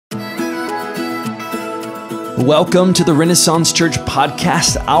Welcome to the Renaissance Church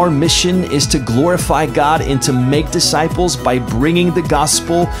podcast. Our mission is to glorify God and to make disciples by bringing the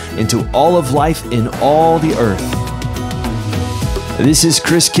gospel into all of life in all the earth. This is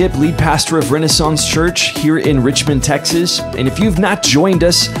Kipp, lead pastor of Renaissance Church here in Richmond, Texas. And if you've not joined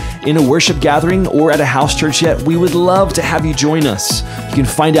us in a worship gathering or at a house church yet, we would love to have you join us. You can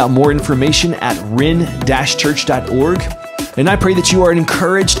find out more information at ren-church.org. And I pray that you are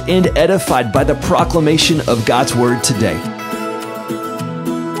encouraged and edified by the proclamation of God's word today.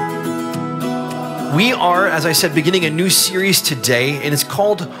 We are, as I said, beginning a new series today, and it's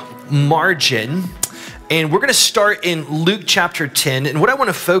called Margin. And we're going to start in Luke chapter 10. And what I want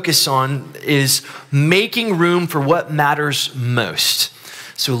to focus on is making room for what matters most.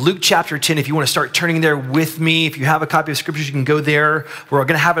 So Luke chapter 10, if you want to start turning there with me, if you have a copy of scriptures, you can go there. We're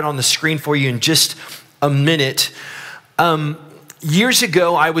going to have it on the screen for you in just a minute. Years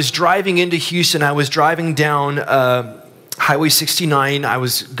ago, I was driving into Houston. I was driving down Highway 69. I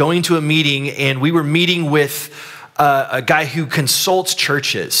was going to a meeting, and we were meeting with a guy who consults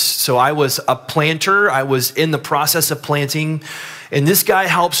churches. So I was a planter. I was in the process of planting, and this guy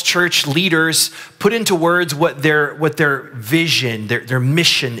helps church leaders put into words what their vision, their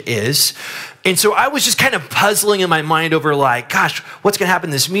mission is. And so I was just kind of puzzling in my mind over like, gosh, what's going to happen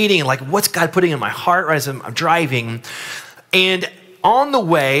in this meeting? And like, what's God putting in my heart right as I'm driving? And on the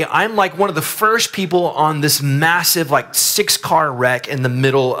way, I'm like one of the first people on this massive like 6-car wreck in the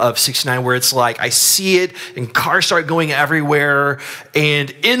middle of 69 where it's like, I see it and cars start going everywhere.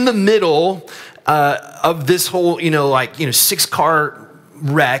 And in the middle of this whole, 6-car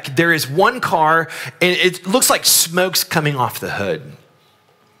wreck, there is one car and it looks like smoke's coming off the hood.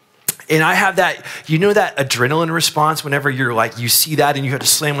 And I have that, that adrenaline response whenever you're like, you see that and you have to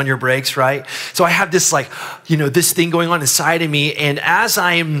slam on your brakes, right? So I have this this thing going on inside of me. And as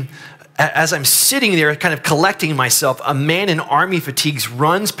I'm sitting there kind of collecting myself, a man in army fatigues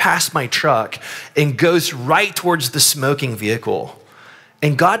runs past my truck and goes right towards the smoking vehicle.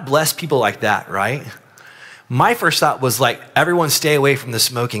 And God bless people like that, right? My first thought was like, everyone stay away from the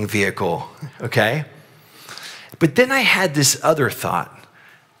smoking vehicle, okay? But then I had this other thought.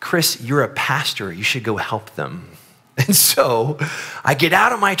 Chris, you're a pastor. You should go help them. And so I get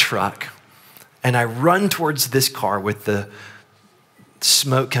out of my truck and I run towards this car with the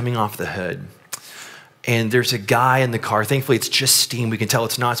smoke coming off the hood. And there's a guy in the car. Thankfully, it's just steam. We can tell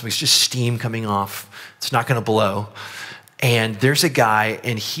it's not smoke. It's just steam coming off. It's not going to blow. And there's a guy,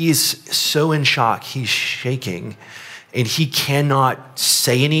 and he's so in shock. He's shaking, and he cannot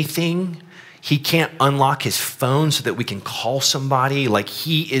say anything. He can't unlock his phone so that we can call somebody. Like,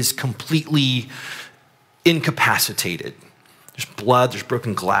 he is completely incapacitated. There's blood, there's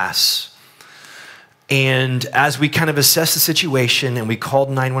broken glass. And as we kind of assessed the situation and we called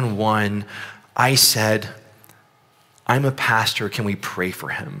 911, I said, I'm a pastor, can we pray for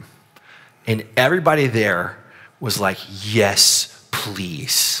him? And everybody there was like, yes,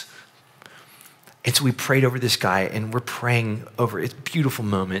 please. And so we prayed over this guy, and we're praying over a beautiful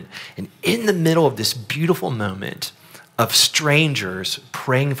moment. And in the middle of this beautiful moment of strangers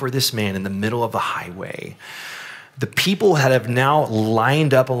praying for this man in the middle of the highway, the people that have now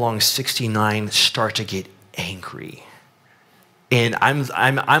lined up along 69 start to get angry. And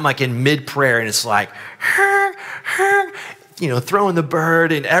I'm like in mid-prayer, and it's like, throwing the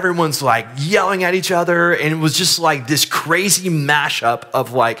bird, and everyone's like yelling at each other. And it was just like this crazy mashup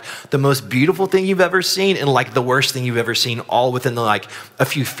of like the most beautiful thing you've ever seen and like the worst thing you've ever seen, all within like a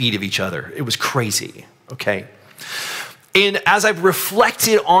few feet of each other. It was crazy, okay? And as I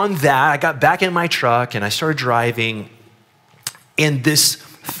reflected on that, I got back in my truck and I started driving, and this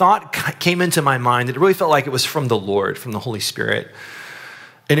thought came into my mind. It really felt like it was from the Lord, from the Holy Spirit.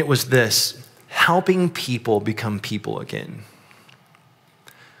 And it was this: helping people become people again.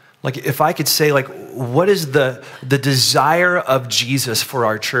 Like, if I could say, like, what is the desire of Jesus for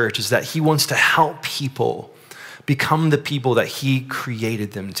our church is that he wants to help people become the people that he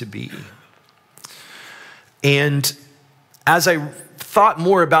created them to be. And as I thought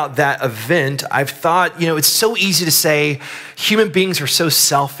more about that event, I've thought, it's so easy to say human beings are so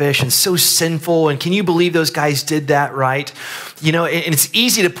selfish and so sinful, and can you believe those guys did that, right? And it's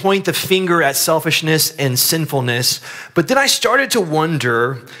easy to point the finger at selfishness and sinfulness, but then I started to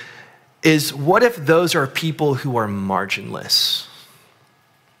wonder, what if those are people who are marginless?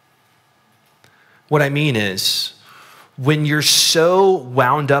 What I mean is, when you're so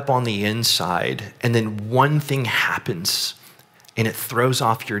wound up on the inside and then one thing happens and it throws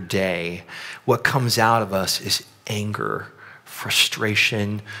off your day, what comes out of us is anger,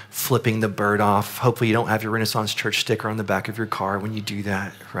 frustration, flipping the bird off. Hopefully you don't have your Renaissance Church sticker on the back of your car when you do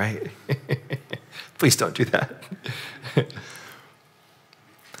that, right? Please don't do that.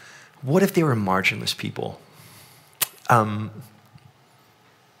 What if they were marginless people? How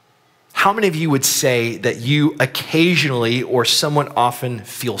many of you would say that you occasionally or somewhat often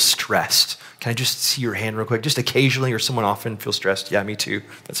feel stressed? Can I just see your hand real quick? Just occasionally or somewhat often feel stressed? Yeah, me too.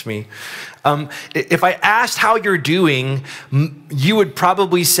 That's me. If I asked how you're doing, you would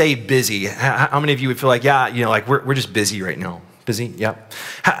probably say busy. How many of you would feel like, yeah, like we're just busy right now? Busy? Yep.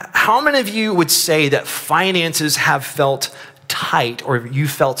 How many of you would say that finances have felt tight or you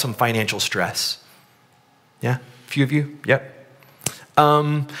felt some financial stress? Yeah, a few of you? Yep.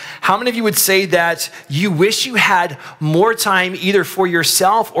 How many of you would say that you wish you had more time either for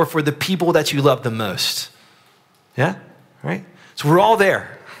yourself or for the people that you love the most? Yeah, right? So we're all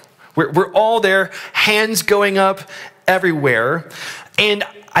there. We're all there, hands going up everywhere. And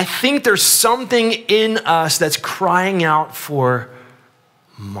I think there's something in us that's crying out for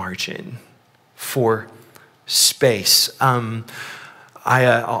margin, for space.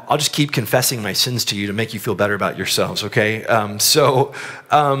 I'll just keep confessing my sins to you to make you feel better about yourselves, okay?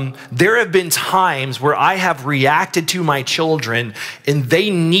 There have been times where I have reacted to my children and they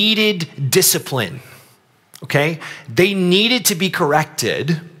needed discipline, okay? They needed to be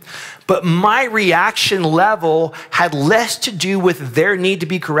corrected, but my reaction level had less to do with their need to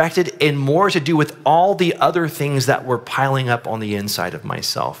be corrected and more to do with all the other things that were piling up on the inside of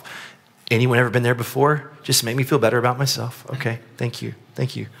myself. Anyone ever been there before? Just make me feel better about myself. Okay, thank you,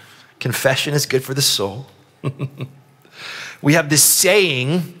 thank you. Confession is good for the soul. We have this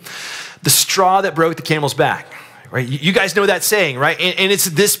saying, the straw that broke the camel's back, right? You guys know that saying, right? And it's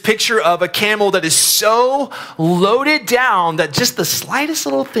this picture of a camel that is so loaded down that just the slightest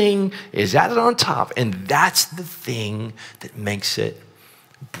little thing is added on top, and that's the thing that makes it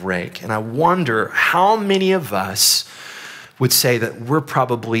break. And I wonder how many of us would say that we're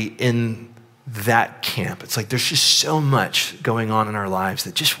probably in that camp. It's like there's just so much going on in our lives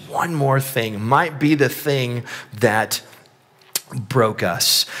that just one more thing might be the thing that broke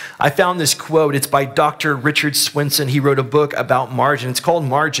us. I found this quote. It's by Dr. Richard Swenson. He wrote a book about margin. It's called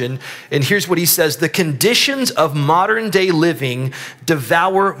Margin. And here's what he says. The conditions of modern day living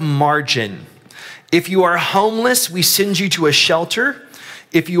devour margin. If you are homeless, we send you to a shelter.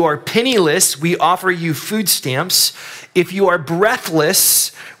 If you are penniless, we offer you food stamps. If you are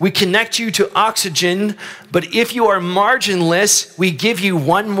breathless, we connect you to oxygen. But if you are marginless, we give you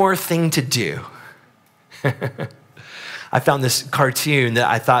one more thing to do. I found this cartoon that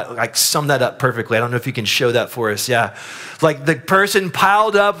I thought like summed that up perfectly. I don't know if you can show that for us. Yeah. Like the person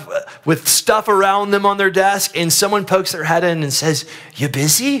piled up with stuff around them on their desk and someone pokes their head in and says, "You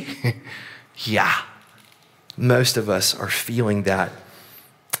busy?" Yeah. Most of us are feeling that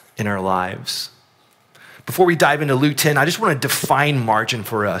in our lives. Before we dive into Luke 10, I just want to define margin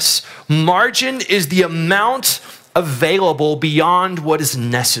for us. Margin is the amount available beyond what is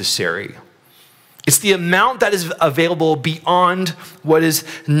necessary. It's the amount that is available beyond what is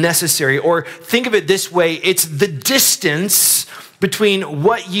necessary. Or think of it this way, it's the distance between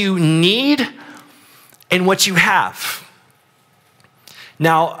what you need and what you have.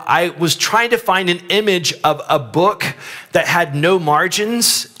 Now, I was trying to find an image of a book that had no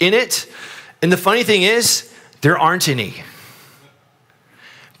margins in it. And the funny thing is, there aren't any.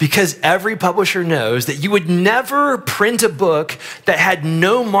 Because every publisher knows that you would never print a book that had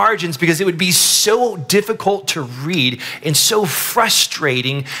no margins because it would be so difficult to read and so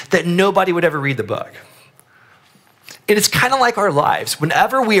frustrating that nobody would ever read the book. And it's kind of like our lives.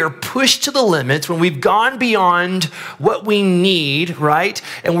 Whenever we are pushed to the limits, when we've gone beyond what we need, right?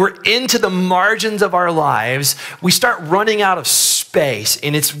 And we're into the margins of our lives, we start running out of space.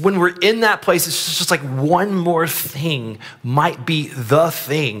 And it's when we're in that place, it's just like one more thing might be the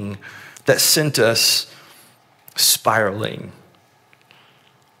thing that sent us spiraling.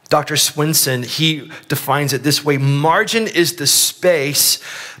 Dr. Swenson, he defines it this way. Margin is the space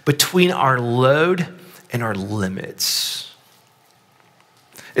between our load and our limits.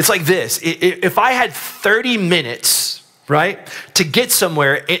 It's like this. If I had 30 minutes, right, to get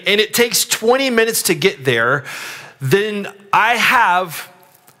somewhere, and it takes 20 minutes to get there, then I have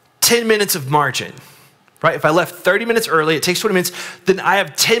 10 minutes of margin, right? If I left 30 minutes early, it takes 20 minutes, then I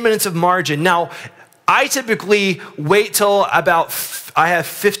have 10 minutes of margin. Now, I typically wait till about, I have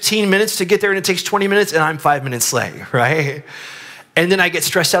 15 minutes to get there and it takes 20 minutes and I'm 5 minutes late, right? And then I get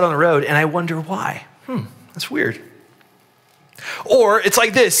stressed out on the road and I wonder why. That's weird. Or it's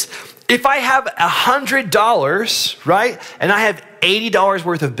like this. If I have $100, right, and I have $80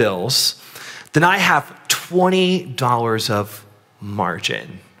 worth of bills, then I have $20 of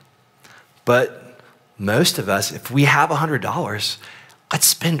margin. But most of us, if we have $100, let's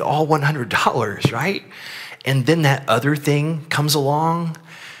spend all $100, right? And then that other thing comes along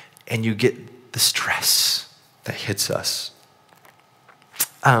and you get the stress that hits us.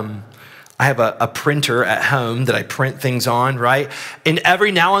 I have a printer at home that I print things on, right? And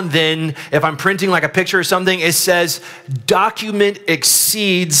every now and then, if I'm printing like a picture or something, it says document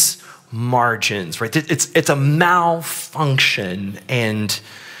exceeds margins, right? It's a malfunction. And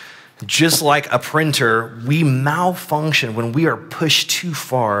just like a printer, we malfunction when we are pushed too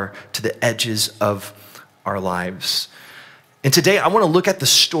far to the edges of our lives. And today I want to look at a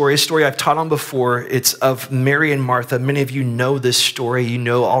story I've taught on before. It's of Mary and Martha. Many of you know this story. You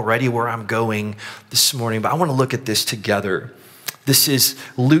know already where I'm going this morning, but I want to look at this together. This is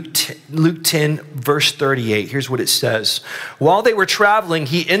Luke 10, verse 38. Here's what it says. While they were traveling,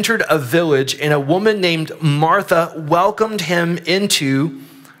 he entered a village, and a woman named Martha welcomed him into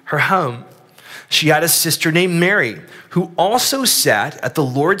her home. She had a sister named Mary, who also sat at the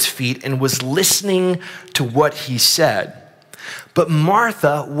Lord's feet and was listening to what he said. But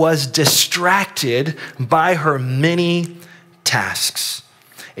Martha was distracted by her many tasks.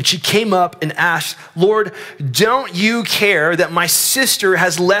 And she came up and asked, Lord, don't you care that my sister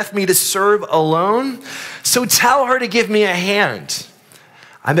has left me to serve alone? So tell her to give me a hand.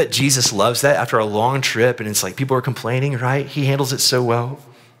 I bet Jesus loves that after a long trip, and it's like people are complaining, right? He handles it so well.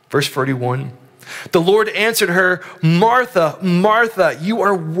 Verse 41. The Lord answered her, Martha, Martha, you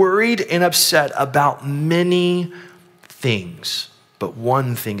are worried and upset about many things, but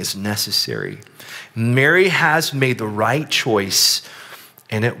one thing is necessary. Mary has made the right choice,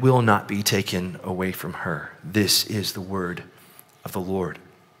 and it will not be taken away from her. This is the word of the Lord.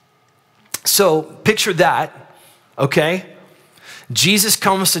 So picture that, okay? Jesus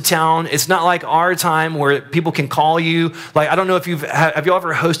comes to town. It's not like our time where people can call you. Like, I don't know if have you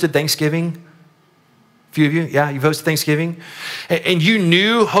ever hosted Thanksgiving? A few of you, yeah, you've hosted Thanksgiving. And you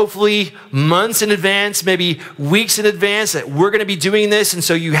knew, hopefully, months in advance, maybe weeks in advance, that we're going to be doing this. And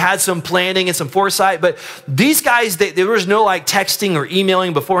so you had some planning and some foresight. But these guys, there was no like texting or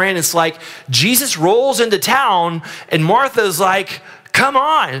emailing beforehand. It's like Jesus rolls into town and Martha's like, come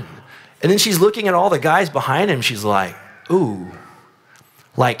on. And then she's looking at all the guys behind him. She's like, ooh,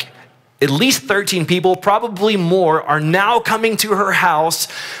 like at least 13 people, probably more, are now coming to her house.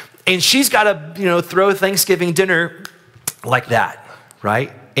 And she's got to, throw Thanksgiving dinner like that,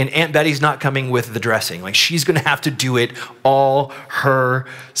 right? And Aunt Betty's not coming with the dressing. Like, she's going to have to do it all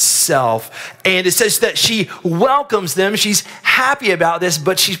herself. And it says that she welcomes them. She's happy about this,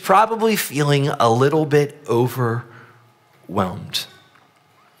 but she's probably feeling a little bit overwhelmed.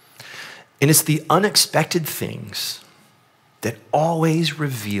 And it's the unexpected things that always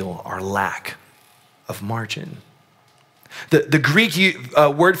reveal our lack of margin. The Greek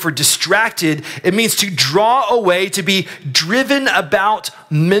word for distracted, it means to draw away, to be driven about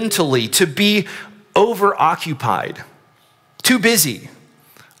mentally, to be overoccupied, too busy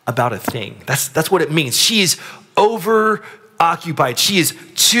about a thing. That's what it means. She's overoccupied. She is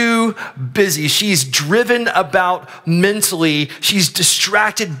too busy. She's driven about mentally. She's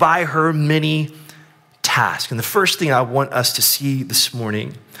distracted by her many tasks. And the first thing I want us to see this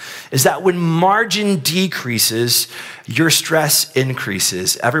morning is that when margin decreases, your stress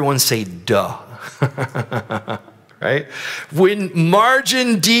increases. Everyone say, duh. Right? When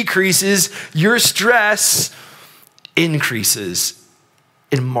margin decreases, your stress increases.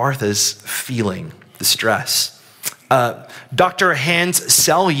 And Martha's feeling the stress. Dr. Hans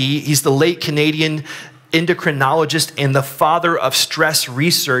Selye, he's the late Canadian endocrinologist and the father of stress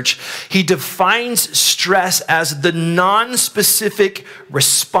research. He defines stress as the non-specific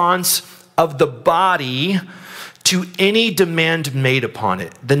response of the body to any demand made upon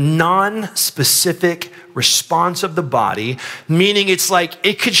it. The non-specific response of the body, meaning it's like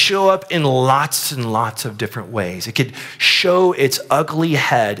it could show up in lots and lots of different ways. It could show its ugly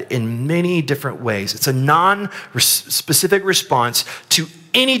head in many different ways. It's a non-specific response to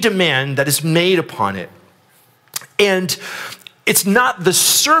any demand that is made upon it. And it's not the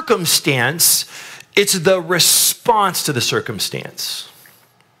circumstance, it's the response to the circumstance.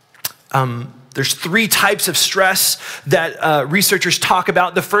 There's three types of stress that researchers talk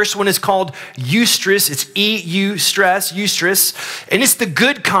about. The first one is called eustress. It's E-U stress, eustress. And it's the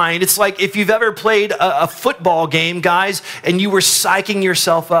good kind. It's like if you've ever played a football game, guys, and you were psyching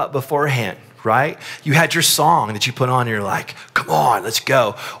yourself up beforehand, right? You had your song that you put on and you're like, come on, let's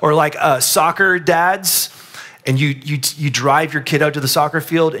go. Or like soccer dads, and you drive your kid out to the soccer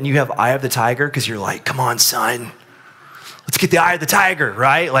field and you have Eye of the Tiger because you're like, come on, son, let's get the eye of the tiger,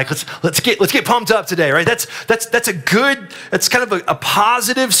 right? Like let's get pumped up today, right? That's a good, that's kind of a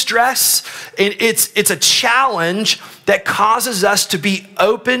positive stress. And it's a challenge that causes us to be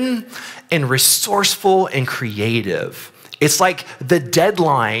open and resourceful and creative. It's like the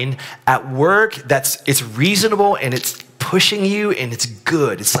deadline at work it's reasonable and it's pushing you and it's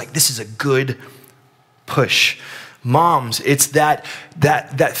good. It's like, this is a good push. Moms, it's that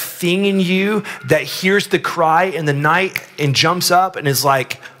thing in you that hears the cry in the night and jumps up and is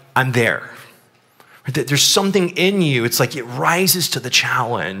like, I'm there. There's something in you. It's like it rises to the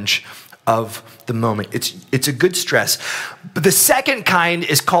challenge of the moment. It's a good stress. But the second kind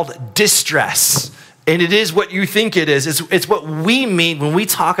is called distress. And it is what you think it is. It's what we mean when we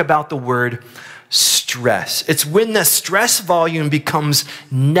talk about the word stress. It's when the stress volume becomes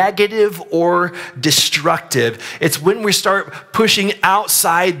negative or destructive. It's when we start pushing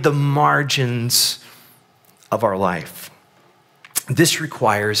outside the margins of our life. This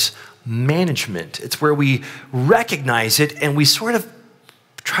requires management. It's where we recognize it and we sort of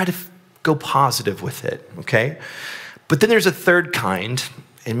try to go positive with it, okay? But then there's a third kind,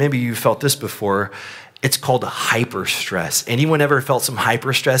 and maybe you felt this before. It's called hyper stress. Anyone ever felt some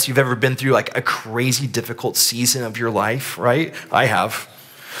hyper stress? You've ever been through like a crazy difficult season of your life, right? I have.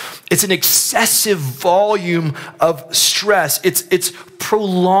 It's an excessive volume of stress. It's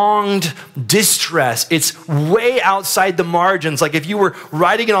prolonged distress. It's way outside the margins. Like if you were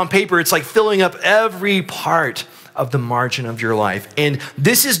writing it on paper, it's like filling up every part of the margin of your life. And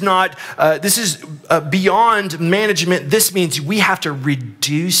this is not, this is beyond management. This means we have to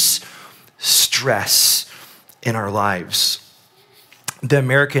reduce stress in our lives. The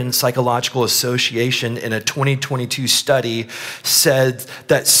American Psychological Association in a 2022 study said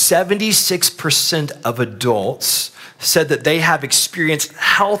that 76% of adults said that they have experienced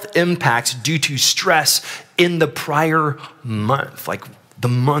health impacts due to stress in the prior month, like the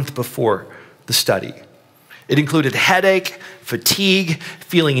month before the study. It included headache, fatigue,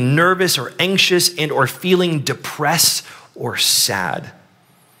 feeling nervous or anxious, and or feeling depressed or sad.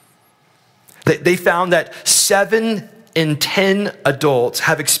 They found that 7 in 10 adults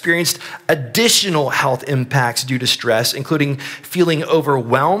have experienced additional health impacts due to stress, including feeling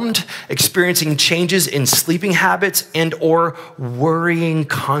overwhelmed, experiencing changes in sleeping habits, and or worrying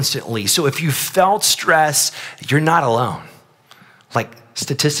constantly. So if you felt stress, you're not alone. Like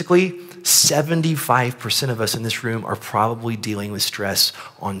statistically, 75% of us in this room are probably dealing with stress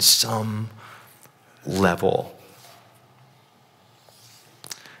on some level.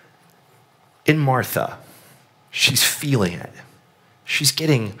 In Martha, she's feeling it. She's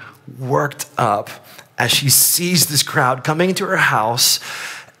getting worked up as she sees this crowd coming to her house.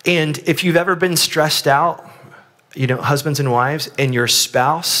 And if you've ever been stressed out, you know, husbands and wives, and your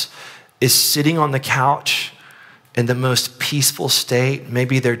spouse is sitting on the couch in the most peaceful state,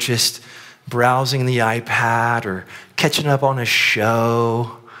 maybe they're just browsing the iPad or catching up on a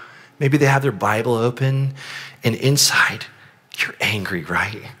show. Maybe they have their Bible open, and inside, you're angry,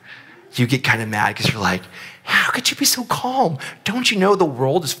 right? You get kind of mad because you're like, how could you be so calm? Don't you know the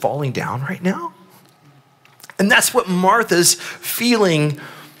world is falling down right now? And that's what Martha's feeling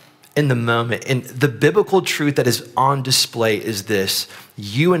in the moment. And the biblical truth that is on display is this: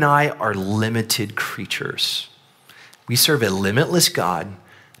 you and I are limited creatures. We serve a limitless God,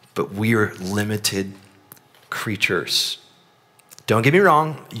 but we are limited creatures. Don't get me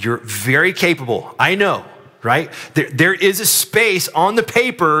wrong, you're very capable. I know, right? There is a space on the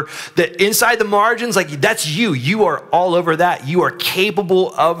paper that inside the margins, like that's you. You are all over that. You are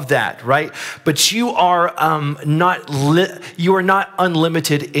capable of that, right? But you are not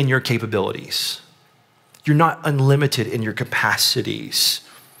unlimited in your capabilities. You're not unlimited in your capacities.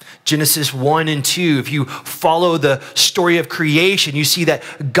 Genesis 1 and 2, if you follow the story of creation, you see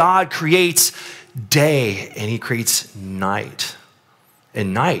that God creates day and he creates night.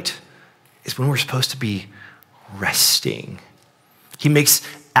 And night is when we're supposed to be resting. He makes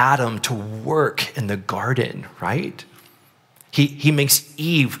Adam to work in the garden, right? He makes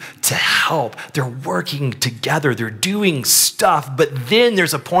Eve to help. They're working together. They're doing stuff. But then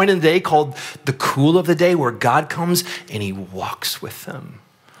there's a point in the day called the cool of the day where God comes and he walks with them.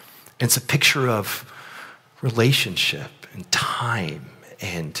 And it's a picture of relationship and time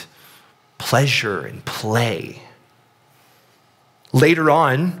and pleasure and play. Later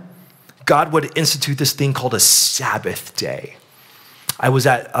on, God would institute this thing called a Sabbath day. I was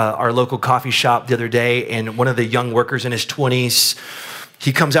at our local coffee shop the other day, and one of the young workers in his 20s,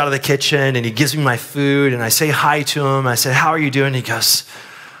 he comes out of the kitchen and he gives me my food, and I say hi to him. I said, how are you doing? He goes,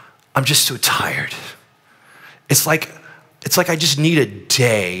 I'm just so tired. It's like I just need a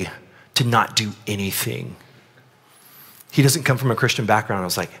day to not do anything. He doesn't come from a Christian background. I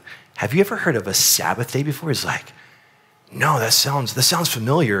was like, have you ever heard of a Sabbath day before? He's like, no, that sounds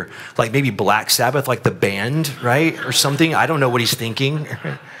familiar. Like maybe Black Sabbath, like the band, right? Or something. I don't know what he's thinking.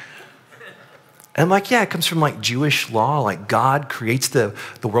 And I'm like, yeah, it comes from like Jewish law. Like God creates the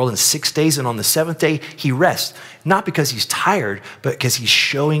world in 6 days, and on the seventh day, he rests. Not because he's tired, but because he's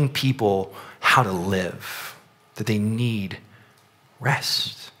showing people how to live, that they need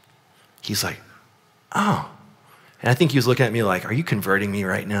rest. He's like, oh. And I think he was looking at me like, are you converting me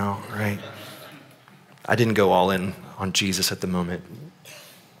right now, right? I didn't go all in on Jesus at the moment.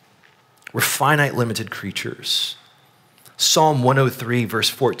 We're finite, limited creatures. Psalm 103, verse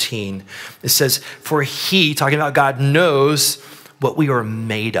 14, it says, for he, talking about God, knows what we are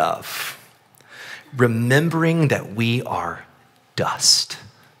made of, remembering that we are dust.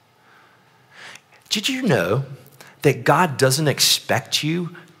 Did you know that God doesn't expect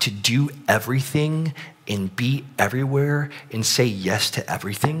you to do everything and be everywhere and say yes to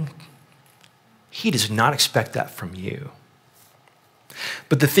everything? He does not expect that from you.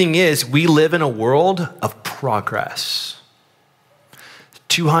 But the thing is, we live in a world of progress.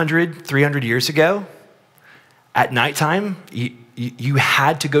 200, 300 years ago, at nighttime, you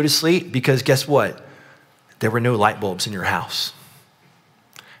had to go to sleep because guess what? There were no light bulbs in your house.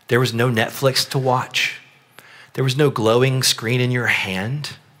 There was no Netflix to watch. There was no glowing screen in your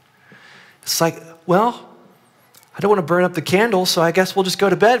hand. It's like, well, I don't want to burn up the candle, so I guess we'll just go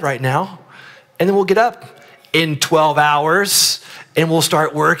to bed right now. And then we'll get up in 12 hours and we'll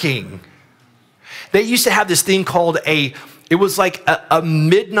start working. They used to have this thing called it was like a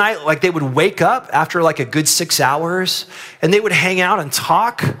midnight, like they would wake up after like a good 6 hours and they would hang out and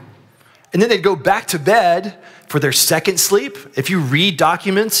talk. And then they'd go back to bed for their second sleep. If you read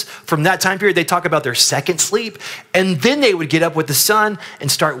documents from that time period, they talk about their second sleep. And then they would get up with the sun and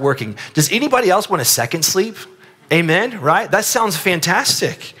start working. Does anybody else want a second sleep? Amen, right? That sounds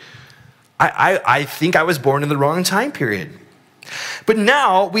fantastic. I think I was born in the wrong time period. But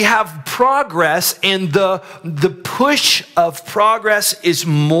now we have progress, and the push of progress is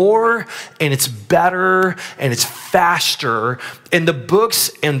more, and it's better, and it's faster. And the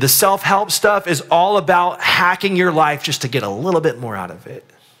books and the self-help stuff is all about hacking your life just to get a little bit more out of it.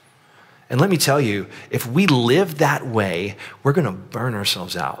 And let me tell you, if we live that way, we're going to burn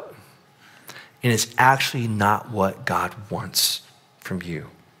ourselves out. And it's actually not what God wants from you.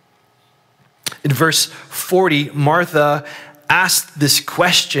 In verse 40, Martha asked this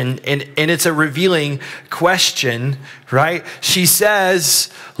question, and it's a revealing question, right? She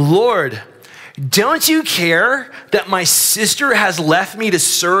says, Lord, don't you care that my sister has left me to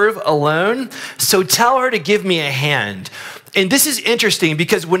serve alone? So tell her to give me a hand. And this is interesting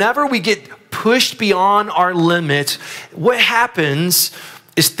because whenever we get pushed beyond our limit, what happens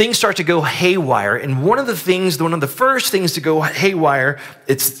is things start to go haywire. And one of the first things to go haywire,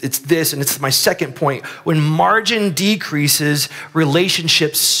 it's this, and it's my second point. When margin decreases,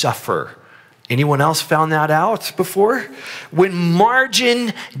 relationships suffer. Anyone else found that out before? When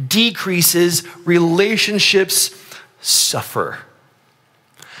margin decreases, relationships suffer.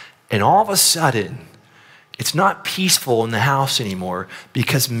 And all of a sudden, it's not peaceful in the house anymore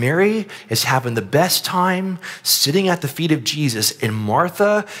because Mary is having the best time sitting at the feet of Jesus, and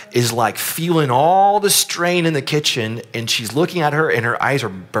Martha is like feeling all the strain in the kitchen, and she's looking at her and her eyes are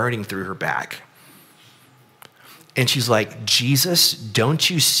burning through her back. And she's like, Jesus, don't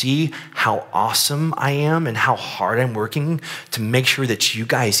you see how awesome I am and how hard I'm working to make sure that you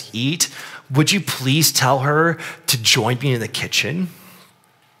guys eat? Would you please tell her to join me in the kitchen?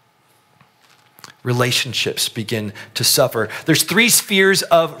 Relationships begin to suffer. There's 3 spheres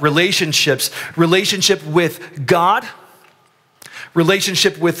of relationships: relationship with God,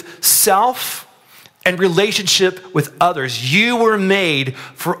 relationship with self, and relationship with others. You were made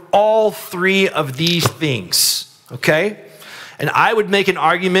for all 3 of these things, okay? And I would make an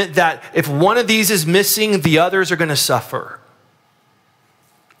argument that if one of these is missing, the others are going to suffer.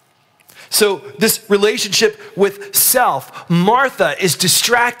 So this relationship with self, Martha is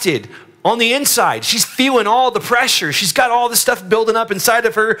distracted on the inside. She's feeling all the pressure. She's got all this stuff building up inside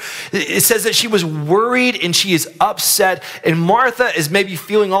of her. It says that she was worried and she is upset. And Martha is maybe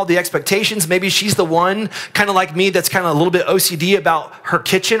feeling all the expectations. Maybe she's the one, kind of like me, that's kind of a little bit OCD about her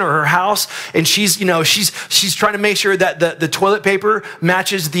kitchen or her house. And she's trying to make sure that the toilet paper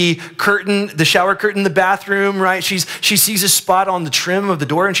matches the curtain, the shower curtain in the bathroom, right? She sees a spot on the trim of the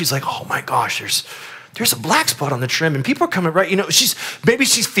door and she's like, oh my gosh, there's a black spot on the trim and people are coming right. Maybe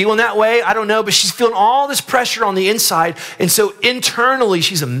she's feeling that way. I don't know, but she's feeling all this pressure on the inside. And so internally,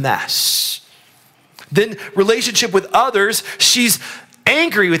 she's a mess. Then relationship with others, she's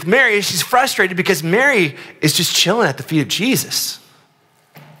angry with Mary. She's frustrated because Mary is just chilling at the feet of Jesus.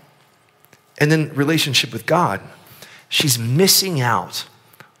 And then relationship with God. She's missing out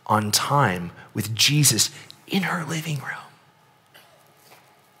on time with Jesus in her living room.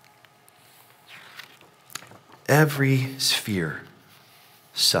 Every sphere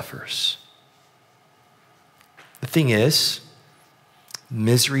suffers. The thing is,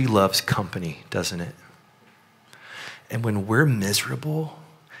 misery loves company, doesn't it? And when we're miserable,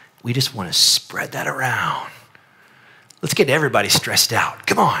 we just want to spread that around. Let's get everybody stressed out.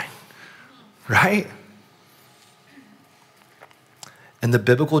 Come on, right? And the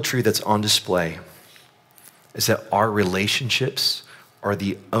biblical truth that's on display is that our relationships are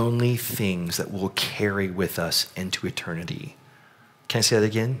the only things that will carry with us into eternity. Can I say that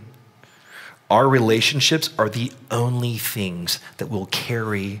again? Our relationships are the only things that will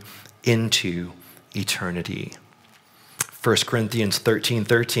carry into eternity. 1 Corinthians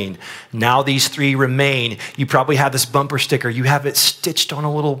 13:13. Now these three remain. You probably have this bumper sticker. You have it stitched on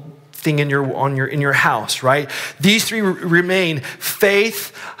a little thing in your house, right? These three remain: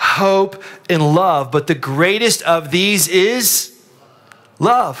 faith, hope, and love. But the greatest of these is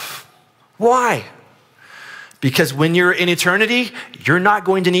love. Why? Because when you're in eternity, you're not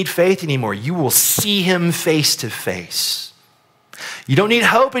going to need faith anymore. You will see him face to face. You don't need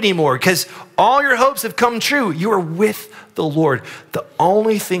hope anymore because all your hopes have come true. You are with the Lord. The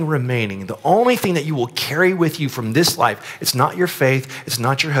only thing remaining, the only thing that you will carry with you from this life, it's not your faith, it's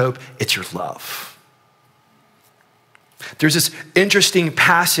not your hope, it's your love. There's this interesting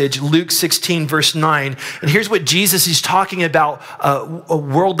passage, Luke 16, verse 9. And here's what Jesus is talking about,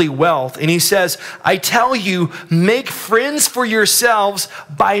 worldly wealth. And he says, I tell you, make friends for yourselves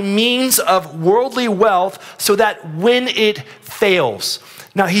by means of worldly wealth so that when it fails.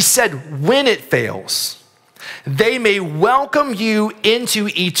 Now he said, when it fails, they may welcome you into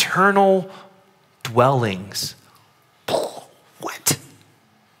eternal dwellings. What?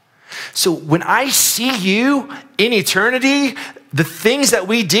 So when I see you in eternity, the things that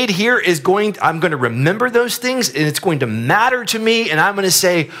we did here I'm going to remember those things and it's going to matter to me. And I'm going to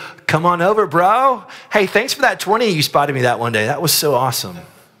say, come on over, bro. Hey, thanks for that 20 you spotted me that one day. That was so awesome,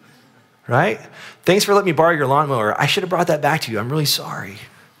 right? Thanks for letting me borrow your lawnmower. I should have brought that back to you. I'm really sorry,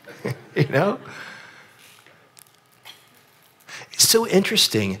 you know? It's so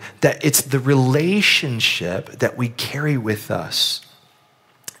interesting that it's the relationship that we carry with us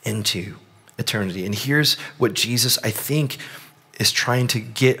into eternity. And here's what Jesus, I think, is trying to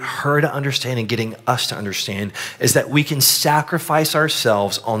get her to understand and getting us to understand is that we can sacrifice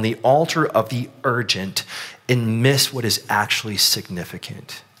ourselves on the altar of the urgent and miss what is actually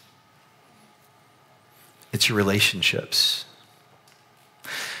significant. It's your relationships.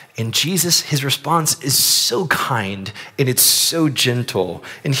 And Jesus, his response is so kind and it's so gentle.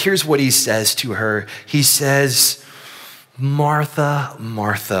 And here's what he says to her. He says, Martha,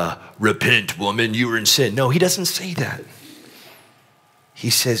 Martha, repent, woman, you are in sin. No, he doesn't say that. He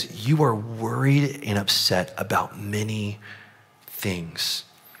says, you are worried and upset about many things,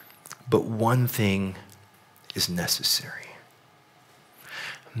 but one thing is necessary.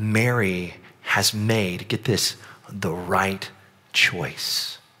 Mary has made, get this, the right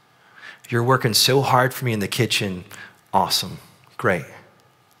choice. You're working so hard for me in the kitchen. Awesome, great.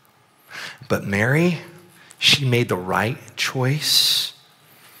 But Mary, she made the right choice,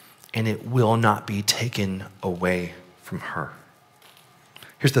 and it will not be taken away from her.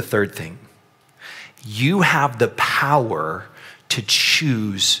 Here's the third thing. You have the power to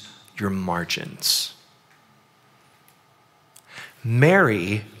choose your margins.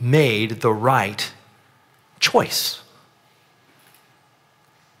 Mary made the right choice.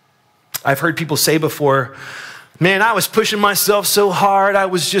 I've heard people say before, man, I was pushing myself so hard. I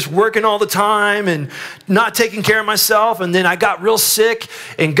was just working all the time and not taking care of myself. And then I got real sick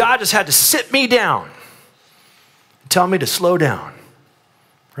and God just had to sit me down and tell me to slow down,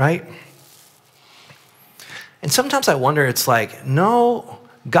 right? And sometimes I wonder, it's like, no,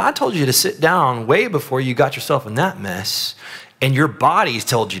 God told you to sit down way before you got yourself in that mess. And your body's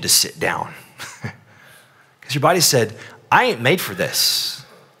told you to sit down. Because your body said, I ain't made for this.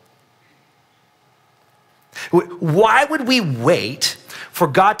 Why would we wait for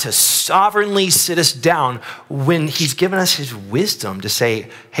God to sovereignly sit us down when he's given us his wisdom to say,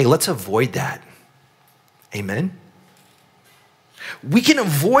 hey, let's avoid that? Amen? We can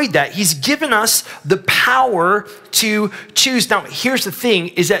avoid that. He's given us the power to choose. Now, here's the thing,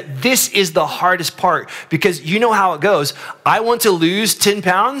 is that this is the hardest part because you know how it goes. I want to lose 10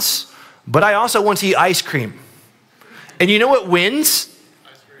 pounds, but I also want to eat ice cream. And you know what wins?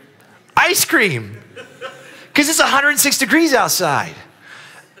 Ice cream. Because it's 106 degrees outside.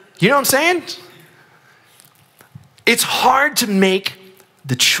 You know what I'm saying? It's hard to make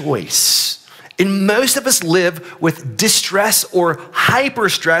the choice. And most of us live with distress or hyper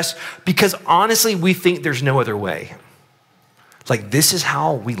stress because honestly, we think there's no other way. Like, this is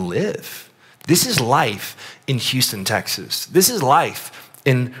how we live. This is life in Houston, Texas. This is life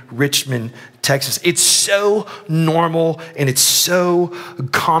in Richmond, Texas. It's so normal and it's so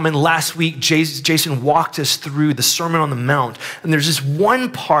common. Last week, Jason walked us through the Sermon on the Mount. And there's this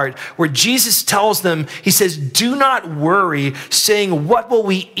one part where Jesus tells them, he says, do not worry, saying, what will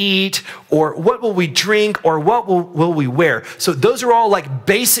we eat, or what will we drink, or what will we wear? So those are all like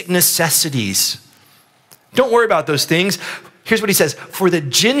basic necessities. Don't worry about those things. Here's what he says, for the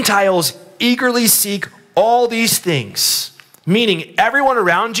Gentiles eagerly seek all these things. Meaning everyone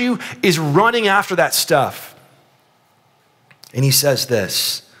around you is running after that stuff. And he says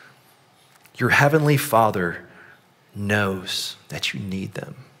this, your heavenly Father knows that you need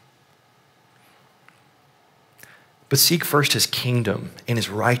them. But seek first his kingdom and his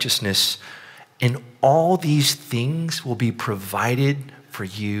righteousness, and all these things will be provided for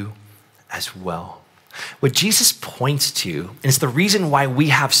you as well. What Jesus points to, and it's the reason why we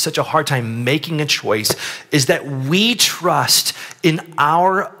have such a hard time making a choice, is that we trust in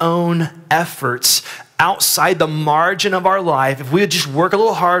our own efforts outside the margin of our life. If we would just work a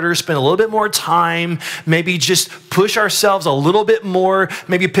little harder, spend a little bit more time, maybe just push ourselves a little bit more,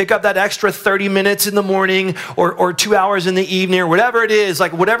 maybe pick up that extra 30 minutes in the morning or 2 hours in the evening or whatever it is,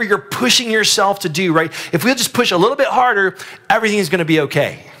 like whatever you're pushing yourself to do, right? If we'll just push a little bit harder, everything is going to be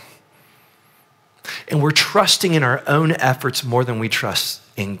okay. And we're trusting in our own efforts more than we trust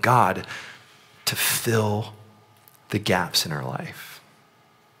in God to fill the gaps in our life.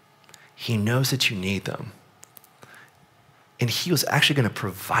 He knows that you need them. And he was actually going to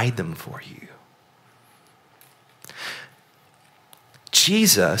provide them for you.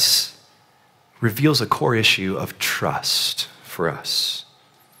 Jesus reveals a core issue of trust for us.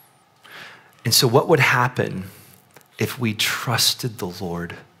 And so what would happen if we trusted the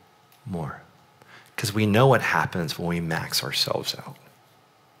Lord more? Because we know what happens when we max ourselves out.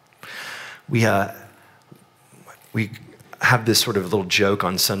 We have this sort of little joke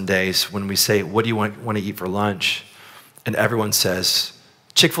on Sundays when we say, what do you want to eat for lunch? And everyone says,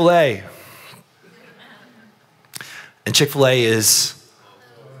 Chick-fil-A. And Chick-fil-A is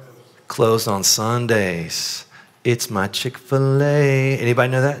closed on Sundays. It's my Chick-fil-A.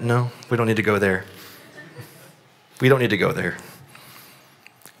 Anybody know that? No, we don't need to go there. We don't need to go there.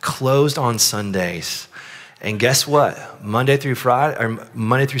 Closed on Sundays. And guess what? Monday through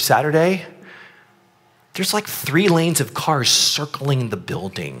Saturday, there's like 3 lanes of cars circling the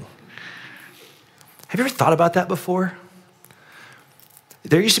building. Have you ever thought about that before?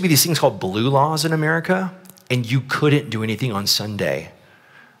 There used to be these things called blue laws in America, and you couldn't do anything on Sunday.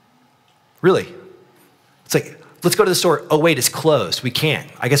 Really? It's like, let's go to the store. Oh, wait, it's closed. We can't.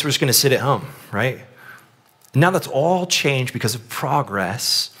 I guess we're just going to sit at home, right? Now that's all changed because of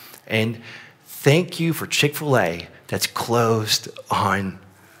progress, and thank you for Chick-fil-A that's closed on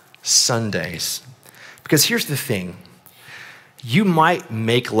Sundays. Because here's the thing, you might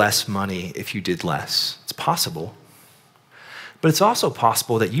make less money if you did less. It's possible. But it's also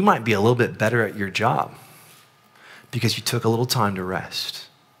possible that you might be a little bit better at your job because you took a little time to rest.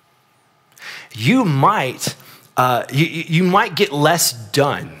 You might get less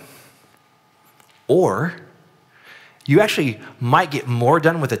done, or you actually might get more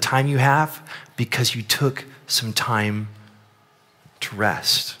done with the time you have because you took some time to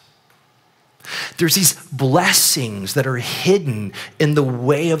rest. There's these blessings that are hidden in the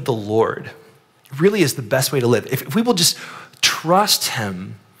way of the Lord. It really is the best way to live. If we will just trust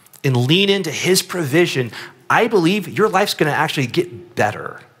him and lean into his provision, I believe your life's going to actually get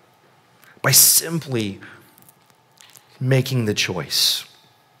better by simply making the choice.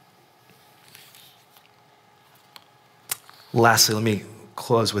 Lastly, let me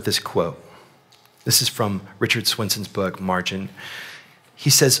close with this quote. This is from Richard Swenson's book, Margin. He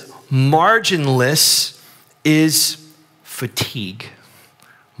says, marginless is fatigue.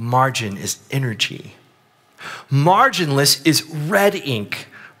 Margin is energy. Marginless is red ink.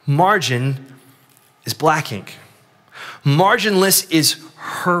 Margin is black ink. Marginless is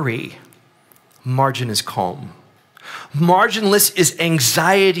hurry. Margin is calm. Marginless is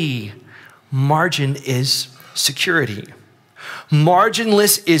anxiety. Margin is security.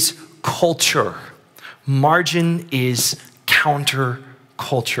 Marginless is culture. Margin is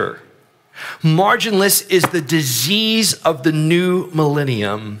counterculture. Marginless is the disease of the new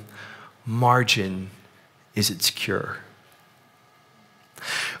millennium. Margin is its cure.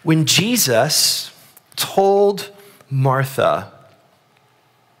 When Jesus told Martha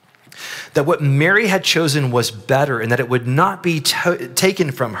that what Mary had chosen was better and that it would not be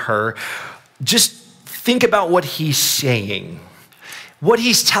taken from her, just think about what he's saying. What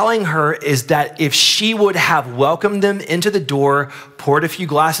he's telling her is that if she would have welcomed them into the door, poured a few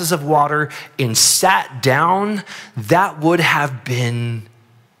glasses of water, and sat down, that would have been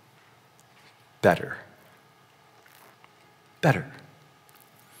better. Better.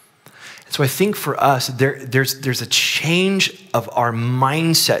 So I think for us, there's a change of our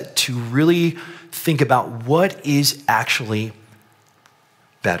mindset to really think about what is actually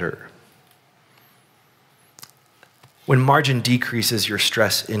better. When margin decreases, your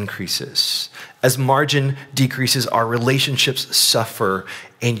stress increases. As margin decreases, our relationships suffer,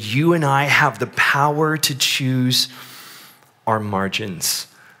 and you and I have the power to choose our margins.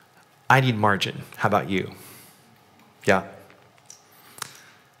 I need margin. How about you? Yeah.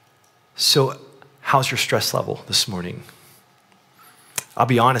 So how's your stress level this morning? I'll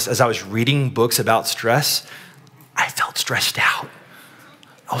be honest, as I was reading books about stress, I felt stressed out.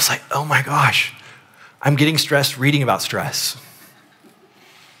 I was like, oh my gosh, I'm getting stressed reading about stress.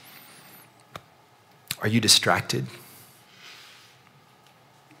 Are you distracted?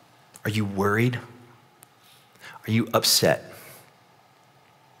 Are you worried? Are you upset?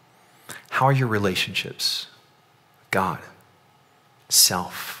 How are your relationships? God,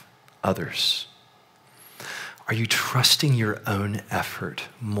 self, others? Are you trusting your own effort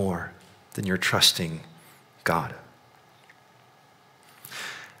more than you're trusting God?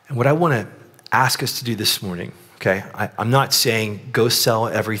 And what I want to ask us to do this morning, okay? I'm not saying go sell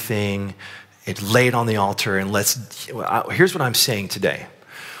everything and lay it on the altar and here's what I'm saying today,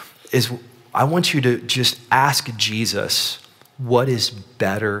 is I want you to just ask Jesus, what is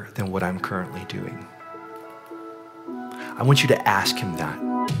better than what I'm currently doing? I want you to ask him that.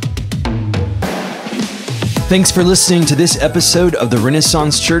 Thanks for listening to this episode of the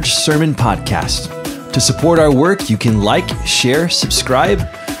Renaissance Church Sermon Podcast. To support our work, you can like, share, subscribe,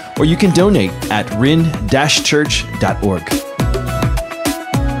 or you can donate at ren-church.org.